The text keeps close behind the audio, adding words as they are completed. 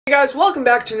Hey guys, welcome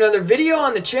back to another video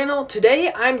on the channel. Today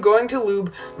I'm going to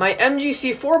lube my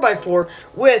MGC 4x4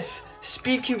 with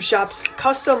Speedcube Shop's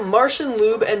custom Martian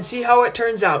lube and see how it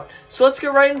turns out. So let's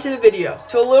get right into the video.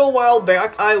 So a little while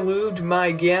back I lubed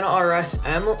my GAN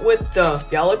RS-M with the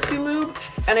Galaxy lube,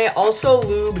 and I also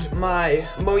lubed my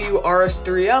MOU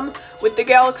RS-3M with the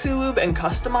Galaxy lube and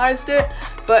customized it.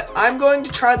 But I'm going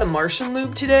to try the Martian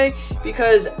lube today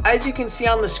because, as you can see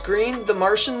on the screen, the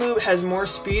Martian lube has more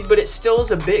speed, but it still is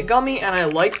a bit gummy and I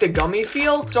like the gummy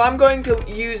feel. So I'm going to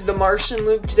use the Martian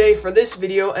lube today for this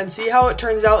video and see how it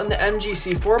turns out in the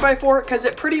MGC 4x4 because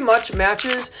it pretty much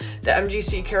matches the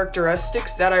MGC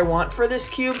characteristics that I want for this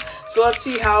cube. So let's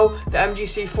see how the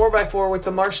MGC 4x4 with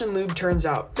the Martian lube turns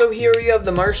out. So here we have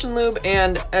the Martian lube,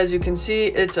 and as you can see,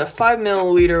 it's a 5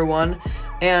 milliliter one.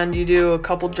 And you do a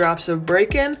couple drops of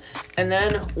break-in, and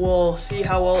then we'll see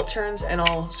how well it turns, and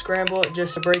I'll scramble it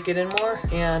just to break it in more.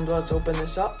 And let's open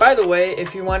this up. By the way,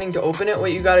 if you're wanting to open it,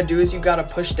 what you gotta do is you gotta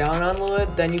push down on the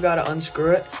lid, then you gotta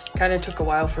unscrew it. Kind of took a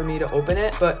while for me to open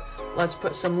it, but let's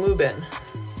put some lube in.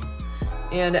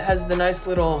 And it has the nice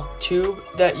little tube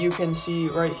that you can see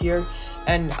right here,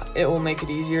 and it will make it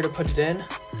easier to put it in.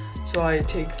 So I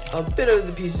take a bit of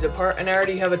the pieces apart, and I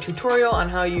already have a tutorial on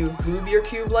how you lube your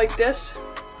cube like this.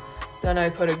 Then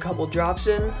I put a couple drops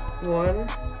in. 1,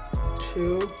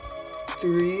 2,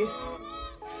 3,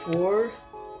 4.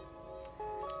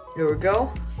 There we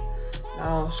go.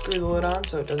 Now screw the lid on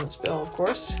so it doesn't spill, of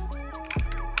course.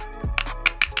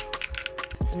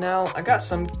 Now I got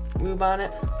some lube on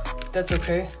it. That's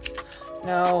okay.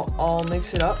 Now I'll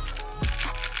mix it up.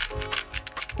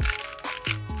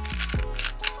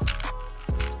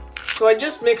 So I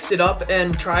just mixed it up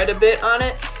and tried a bit on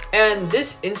it, and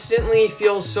this instantly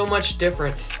feels so much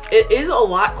different. It is a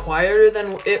lot quieter than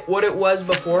what it was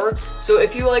before, so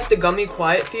if you like the gummy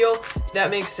quiet feel, that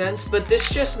makes sense, but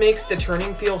this just makes the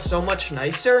turning feel so much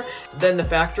nicer than the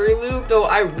factory lube, though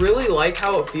I really like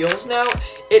how it feels now.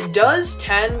 It does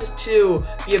tend to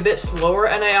be a bit slower,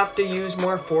 and I have to use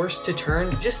more force to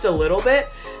turn just a little bit,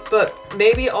 but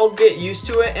maybe I'll get used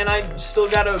to it, and I still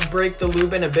gotta break the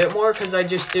lube in a bit more because I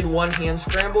just did one hand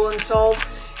scramble and solve,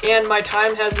 and my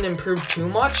time hasn't improved too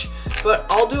much, but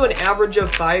I'll do an average of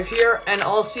 5 here, and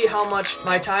I'll see how much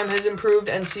my time has improved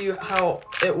and see how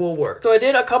it will work. So I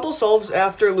did a couple solves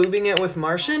after lubing it with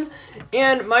Martian,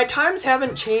 and my times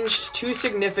haven't changed too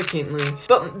significantly,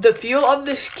 but the feel of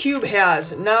this cube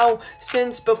has. Now,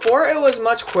 since before it was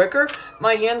much quicker,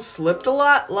 my hands slipped a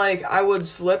lot. Like, I would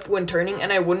slip when turning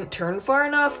and I wouldn't turn far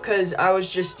enough because I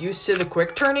was just used to the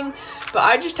quick turning, but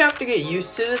I just have to get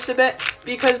used to this a bit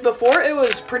because before it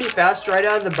was pretty fast right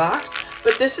out of the box,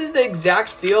 but this is the exact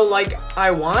feel like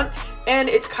I want. And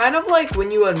it's kind of like when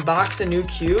you unbox a new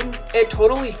cube, it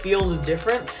totally feels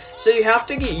different, so you have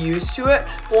to get used to it.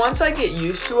 But once I get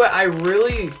used to it, I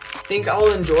really think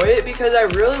I'll enjoy it because I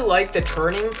really like the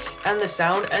turning and the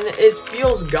sound, and it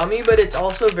feels gummy, but it's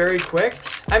also very quick.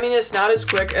 I mean, it's not as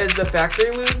quick as the factory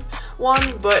lube one,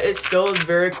 but it still is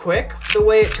very quick, the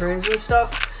way it turns and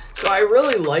stuff. So I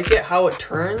really like it how it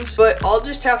turns, but I'll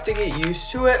just have to get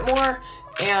used to it more.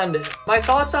 And my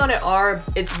thoughts on it are,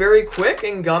 it's very quick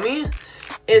and gummy.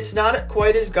 It's not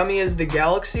quite as gummy as the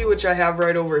Galaxy, which I have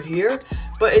right over here,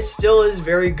 but it still is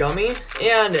very gummy.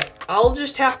 And I'll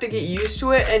just have to get used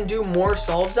to it and do more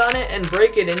solves on it and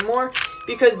break it in more,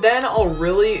 because then I'll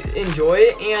really enjoy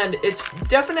it. And it's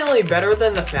definitely better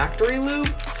than the factory lube.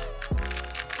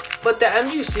 But the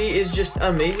MGC is just an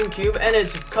amazing cube, and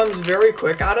it comes very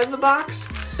quick out of the box.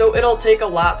 So it'll take a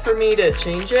lot for me to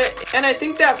change it. And I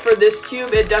think that for this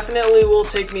cube, it definitely will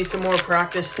take me some more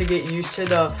practice to get used to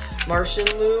the Martian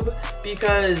lube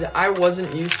because I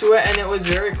wasn't used to it and it was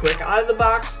very quick out of the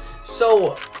box.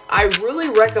 So I really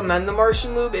recommend the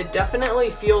Martian lube. It definitely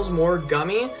feels more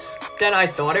gummy than I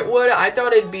thought it would. I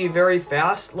thought it'd be very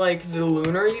fast like the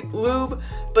Lunar lube,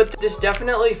 but this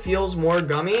definitely feels more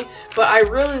gummy. But I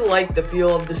really like the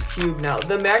feel of this cube now.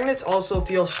 The magnets also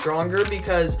feel stronger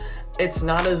because it's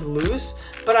not as loose,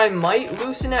 but I might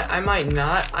loosen it, I might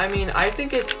not. I mean, I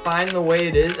think it's fine the way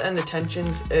it is and the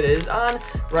tensions it is on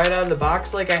right out of the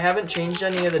box. Like, I haven't changed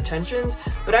any of the tensions,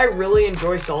 but I really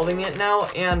enjoy solving it now,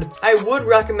 and I would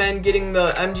recommend getting the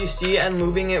MGC and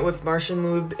lubing it with Martian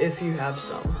lube if you have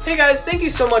some. Hey guys, thank you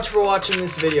so much for watching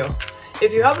this video.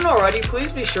 If you haven't already,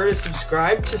 please be sure to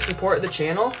subscribe to support the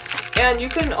channel. And you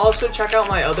can also check out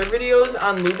my other videos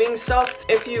on lubing stuff.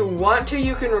 If you want to,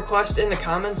 you can request in the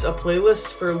comments a playlist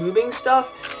for lubing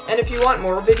stuff. And if you want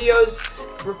more videos,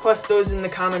 request those in the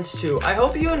comments too. I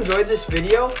hope you enjoyed this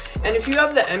video, and if you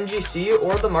have the MGC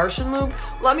or the Martian lube,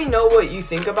 let me know what you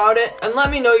think about it, and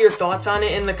let me know your thoughts on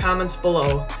it in the comments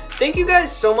below. Thank you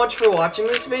guys so much for watching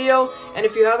this video, and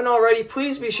if you haven't already,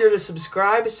 please be sure to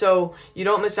subscribe so you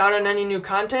don't miss out on any new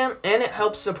content, and it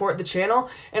helps support the channel,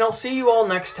 and I'll see you all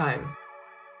next time.